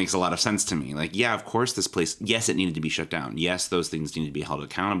 So that makes a lot of sense to me. Like, yeah, of course this place, yes, it needed to be shut down. Yes, those things need to be held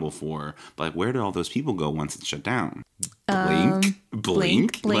accountable for. But like, where do all those people go once it's shut down?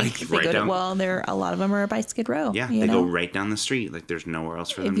 Blink. Like, right down. Well, a lot of them are by Skid Row. Yeah, they go right down the street. Like, there's nowhere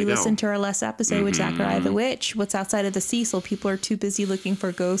else for them to go. If you listen to our last episode with Zachariah the Witch, what's outside of the Cecil? People are too busy looking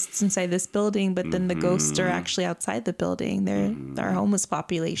for ghosts inside this building, but then the ghosts are actually outside the building. They're our homeless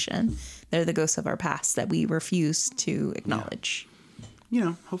population. They're the ghosts of our past that we refuse to acknowledge. You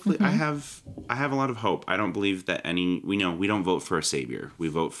know, hopefully I have a lot of hope. I don't believe that we don't vote for a savior. We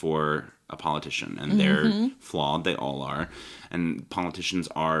vote for a politician, and they're flawed. They all are. And politicians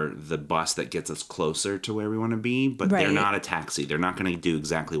are the bus that gets us closer to where we want to be, but they're not a taxi. They're not going to do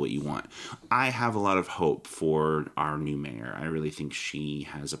exactly what you want. I have a lot of hope for our new mayor. I really think she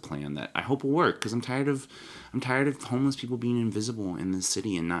has a plan that I hope will work, because I'm tired of homeless people being invisible in this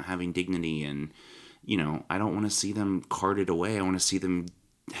city and not having dignity. And, you know, I don't want to see them carted away. I want to see them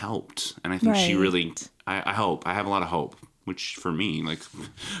helped. And I think she really, I hope, I have a lot of hope. Which for me, like,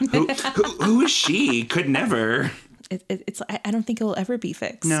 who is she? Could never. I don't think it will ever be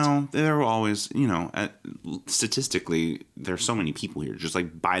fixed. No, there will always, you know, statistically, there's so many people here, just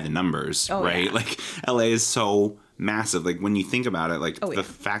like by the numbers, right? Yeah. Like, LA is so massive. Like, when you think about it, like, the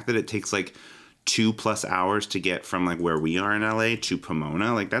fact that it takes like 2+ hours to get from like where we are in LA to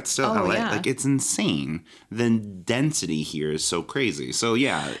Pomona, like, that's still LA. Yeah. Like, it's insane. The density here is so crazy. So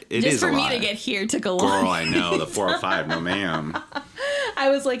yeah, it is a lot. Just for me to get here took a lot. Girl, I know, the 405, no ma'am.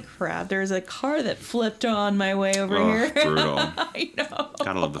 I was like, crap, there's a car that flipped on my way over here. Brutal. I know.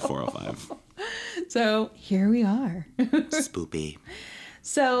 Gotta love the 405. So here we are. Spoopy.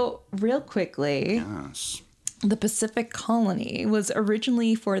 So real quickly. Yes. The Pacific Colony was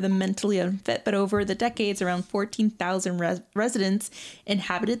originally for the mentally unfit, but over the decades, around 14,000 residents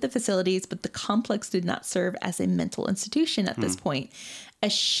inhabited the facilities, but the complex did not serve as a mental institution at this point.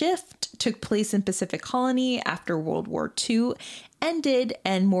 A shift took place in Pacific Colony after World War II ended,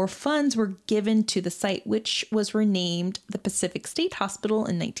 and more funds were given to the site, which was renamed the Pacific State Hospital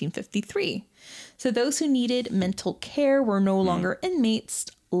in 1953. So those who needed mental care were no longer inmates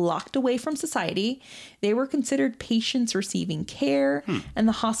locked away from society. They were considered patients receiving care, and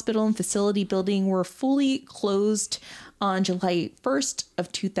the hospital and facility building were fully closed on July 1st of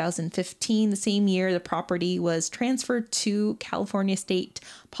 2015. The same year, the property was transferred to California State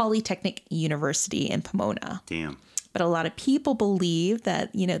Polytechnic University in Pomona. Damn. But a lot of people believe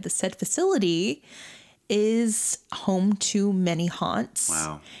that, you know, the said facility is home to many haunts.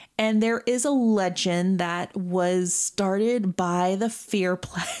 Wow. And there is a legend that was started by the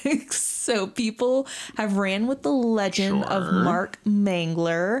Fearplex. So people have ran with the legend of Mark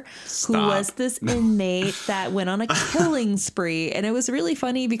Mangler, who was this inmate that went on a killing spree. And it was really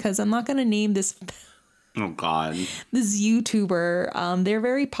funny because I'm not going to name this. Oh, God. This YouTuber. They're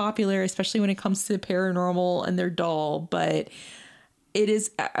very popular, especially when it comes to paranormal and their doll. But it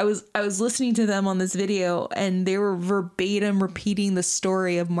is, I was listening to them on this video, and they were verbatim repeating the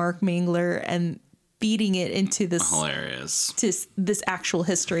story of Mark Mangler and feeding it into this hilarious to this actual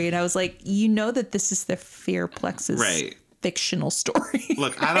history. And I was like, you know that this is the Fearplex's fictional story.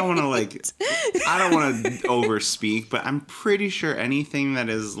 Look, I don't want to overspeak, but I'm pretty sure anything that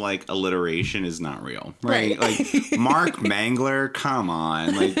is like alliteration is not real, right? Like Mark Mangler, come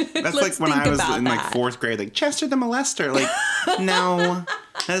on, like that's like when I was in like 4th grade, like Chester the Molester, like no.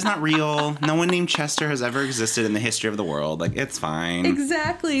 That is not real. No one named Chester has ever existed in the history of the world. Like, it's fine.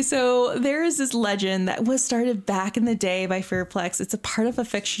 Exactly. So there is this legend that was started back in the day by Fearplex. It's a part of a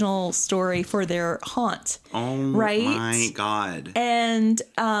fictional story for their haunt. Oh, my God. And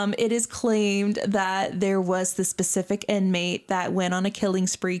it is claimed that there was this specific inmate that went on a killing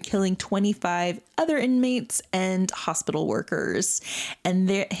spree, killing 25 other inmates and hospital workers. And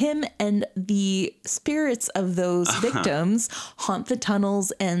him and the spirits of those victims haunt the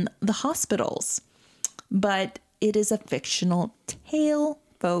tunnels and the hospitals. But it is a fictional tale,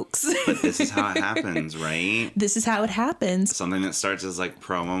 folks. But this is how it happens, right? This is how it happens. Something that starts as like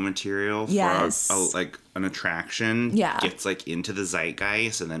promo material for like an attraction gets like into the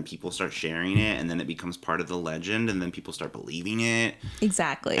zeitgeist, and then people start sharing it, and then it becomes part of the legend, and then people start believing it.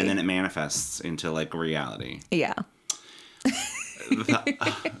 Exactly. And then it manifests into like reality. Yeah.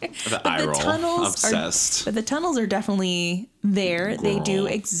 the eye roll. Obsessed. But the tunnels are definitely there. Girl. They do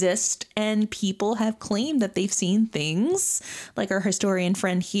exist, and people have claimed that they've seen things, like our historian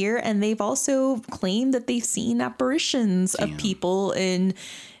friend here, and they've also claimed that they've seen apparitions of people in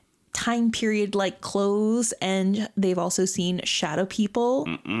time period like clothes, and they've also seen shadow people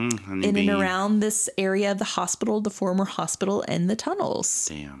in and around this area of the hospital, the former hospital, and the tunnels.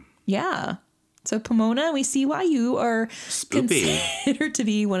 Yeah. So Pomona, we see why you are considered to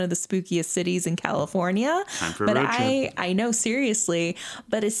be one of the spookiest cities in California. Time for but a road trip. I know, seriously,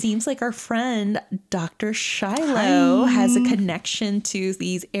 but it seems like our friend Dr. Shiloh has a connection to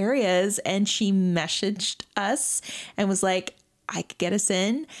these areas, and she messaged us and was like, I could get us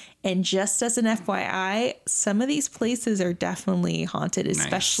in. And just as an FYI, some of these places are definitely haunted,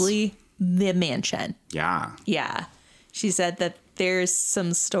 especially the mansion. Yeah. Yeah. She said that there's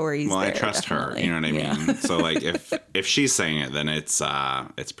some stories. Well, there, I trust definitely. her. You know what I mean? So like if she's saying it, then it's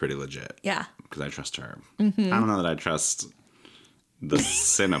pretty legit. Yeah. Because I trust her. I don't know that I trust the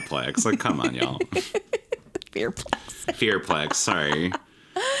Cineplex. Like, come on, y'all. Fearplex. Sorry.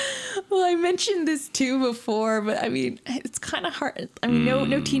 Well, I mentioned this too before, but I mean, it's kind of hard. I mean,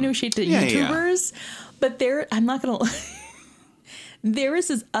 no tea, no shade to YouTubers, but I'm not going to. There is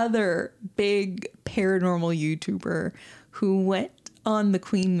this other big paranormal YouTuber who went on the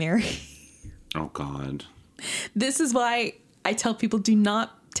Queen Mary. Oh, God. This is why I tell people, do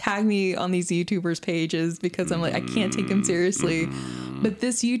not tag me on these YouTubers pages, because I'm like, I can't take them seriously. But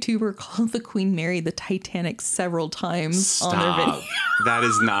this YouTuber called the Queen Mary the Titanic several times on their video. That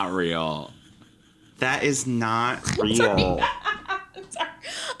is not real. That is not real. I'm sorry.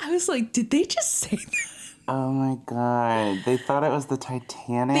 I was like, did they just say that? Oh my God. They thought it was the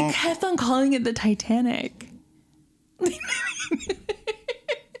Titanic? They kept on calling it the Titanic.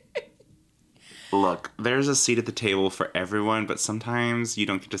 Look, there's a seat at the table for everyone, but sometimes you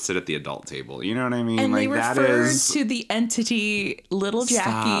don't get to sit at the adult table. You know what I mean? And like, they referred to the entity Little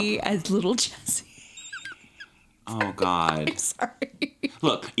Jackie as Little Jessie. Oh, God. I'm sorry.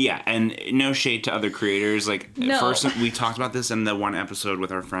 Look, yeah, and no shade to other creators. Like, No. First, we talked about this in the one episode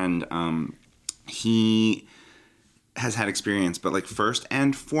with our friend. He has had experience, but, like, first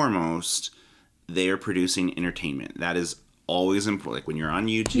and foremost, they are producing entertainment. That is always important. Like, when you're on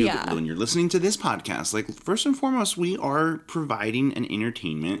YouTube, when you're listening to this podcast, like, first and foremost, we are providing an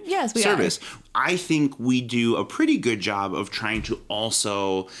entertainment service. I think we do a pretty good job of trying to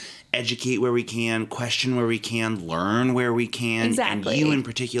also educate where we can, question where we can, learn where we can. Exactly. And you in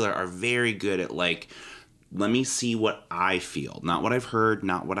particular are very good at, like, let me see what I feel, not what I've heard,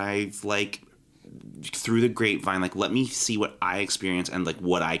 not what I've, like, through the grapevine. Like, let me see what I experience and, like,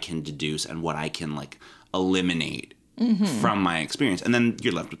 what I can deduce and what I can, like, eliminate from my experience. And then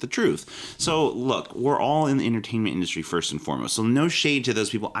you're left with the truth. So, look, we're all in the entertainment industry first and foremost. So no shade to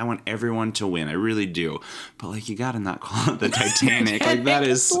those people. I want everyone to win. I really do. But, like, you gotta not call it the Titanic. Like, that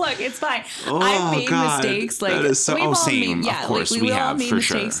is... Look, it's fine. Oh, I've made mistakes. Like, that is so... we've all same. Made, of course, we all have, made for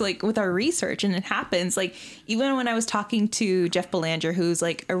mistakes, sure. like, with our research, and it happens. Like, even when I was talking to Jeff Belanger, who's,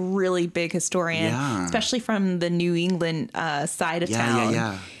 like, a really big historian, especially from the New England side of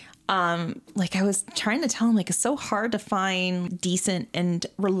town. Like, I was trying to tell him, like, it's so hard to find decent and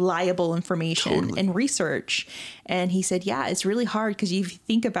reliable information and research. And he said, yeah, it's really hard, because if you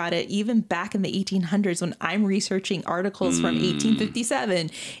think about it, even back in the 1800s, when I'm researching articles from 1857,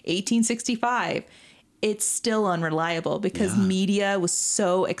 1865, it's still unreliable, because media was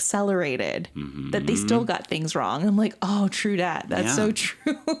so accelerated that they still got things wrong. I'm like, oh, true that. That's so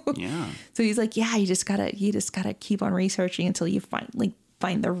true. So he's like, yeah, you just gotta keep on researching until you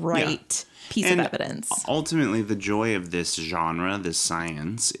find the right piece of evidence. Ultimately, the joy of this genre, this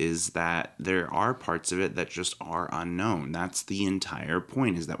science, is that there are parts of it that just are unknown. That's the entire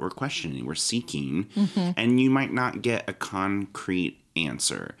point, is that we're questioning, we're seeking, and you might not get a concrete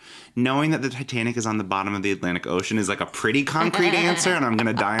answer. Knowing that the Titanic is on the bottom of the Atlantic Ocean is like a pretty concrete answer, and I'm going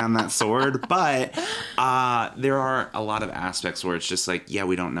to die on that sword. But there are a lot of aspects where it's just like, yeah,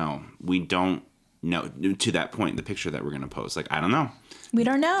 we don't know. We don't know. To that point, the picture that we're going to post, like, I don't know. We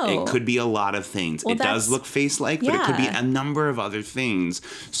don't know. It could be a lot of things. Well, it does look face-like, but it could be a number of other things.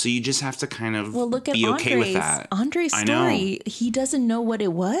 So you just have to kind of be okay with that. Andre's story, he doesn't know what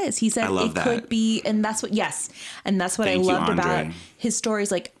it was. He said could be, and that's what, and that's what I loved about his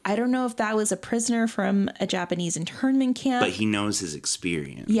stories. Like, I don't know if that was a prisoner from a Japanese internment camp. But he knows his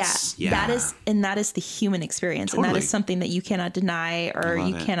experience. Yeah. That is the human experience. Totally. And that is something that you cannot deny, or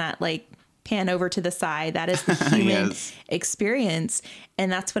you cannot, like, pan over to the side. That is the human experience.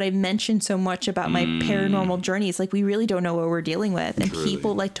 And that's what I mentioned so much about my paranormal journeys. Like, we really don't know what we're dealing with. And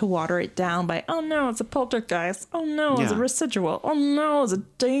people like to water it down by, oh no, it's a poltergeist. Oh no, it's a residual. Oh no, it's a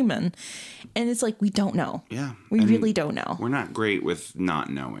demon. And it's like, we don't know. Yeah. We really don't know. We're not great with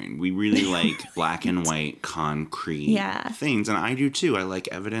not knowing. We really like black and white, concrete things. And I do too. I like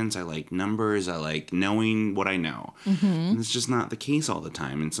evidence. I like numbers. I like knowing what I know. And it's just not the case all the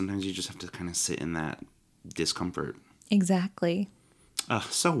time. And sometimes you just have to kind of sit in that discomfort. Exactly. Oh,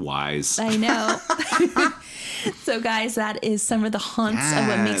 so wise. I know. So, guys, that is some of the haunts of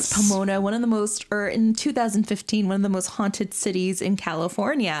what makes Pomona one of the most, or in 2015, one of the most haunted cities in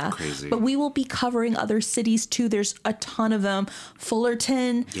California. Crazy. But we will be covering other cities, too. There's a ton of them.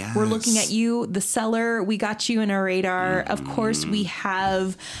 Fullerton, we're looking at you. The Cellar, we got you in our radar. Of course, we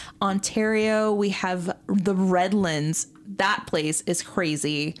have Ontario. We have the Redlands. That place is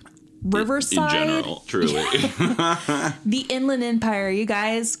crazy. Riverside. In general, truly. The Inland Empire, you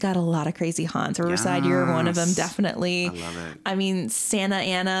guys got a lot of crazy haunts. Riverside, you're one of them, definitely. I love it. I mean, Santa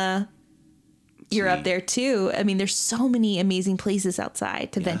Ana, you're up there too. I mean, there's so many amazing places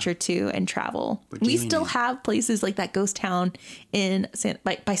outside to venture to and travel. We still have places like that ghost town in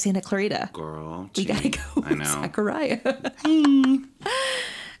by Santa Clarita. Girl, we gotta go. I know. Zachariah.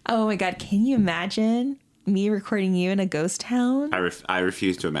 Oh my God, can you imagine me recording you in a ghost town? I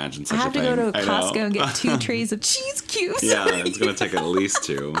refuse to imagine such a thing. I have to go to Costco and get 2 trays of cheese cubes. Yeah, it's going to take at least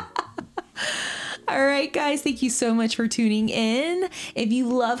 2. All right, guys, thank you so much for tuning in. If you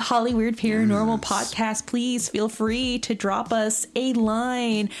love Holly Weird Paranormal Podcast, please feel free to drop us a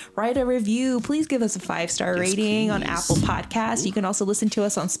line, write a review. Please give us a 5-star rating on Apple Podcasts. You can also listen to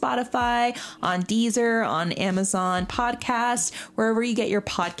us on Spotify, on Deezer, on Amazon Podcasts, wherever you get your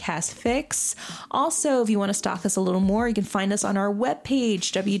podcast fix. Also, if you want to stalk us a little more, you can find us on our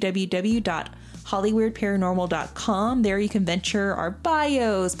webpage, www.hollyweirdparanormal.com. There you can venture our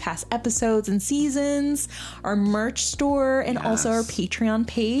bios, past episodes and seasons, our merch store, and also our Patreon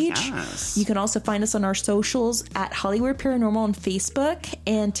page. You can also find us on our socials at Hollyweird Paranormal on Facebook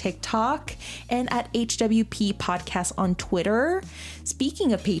and TikTok, and at HWP Podcast on Twitter.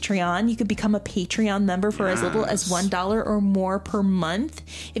 Speaking of Patreon, you could become a Patreon member for as little as $1 or more per month.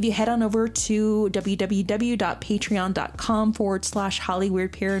 If you head on over to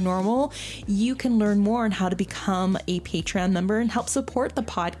www.patreon.com/HollyWeirdParanormal, you can learn more on how to become a Patreon member and help support the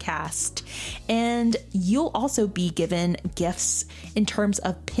podcast. And you'll also be given gifts in terms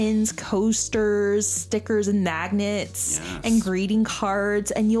of pins, coasters, stickers, and magnets, and greeting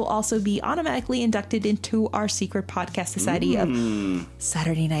cards. And you'll also be automatically inducted into our secret podcast society of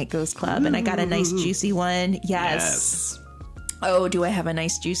Saturday Night Ghost Club. And I got a nice juicy one. Yes. Oh, do I have a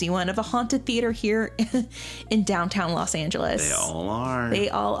nice juicy one of a haunted theater here in downtown Los Angeles. They all are. They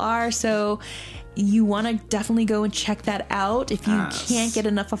all are. So you want to definitely go and check that out. If you can't get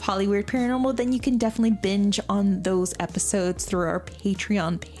enough of Holly Weird Paranormal, then you can definitely binge on those episodes through our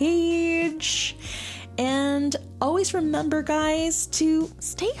Patreon page. And always remember, guys, to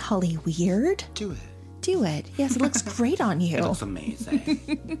stay Holly Weird. Do it. Do it. Yes, it looks great on you. It looks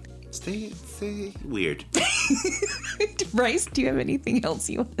amazing. Stay weird. Bryce, do you have anything else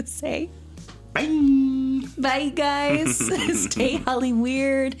you want to say? Bye. Bye, guys. Stay Holly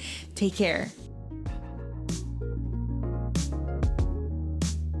Weird. Take care.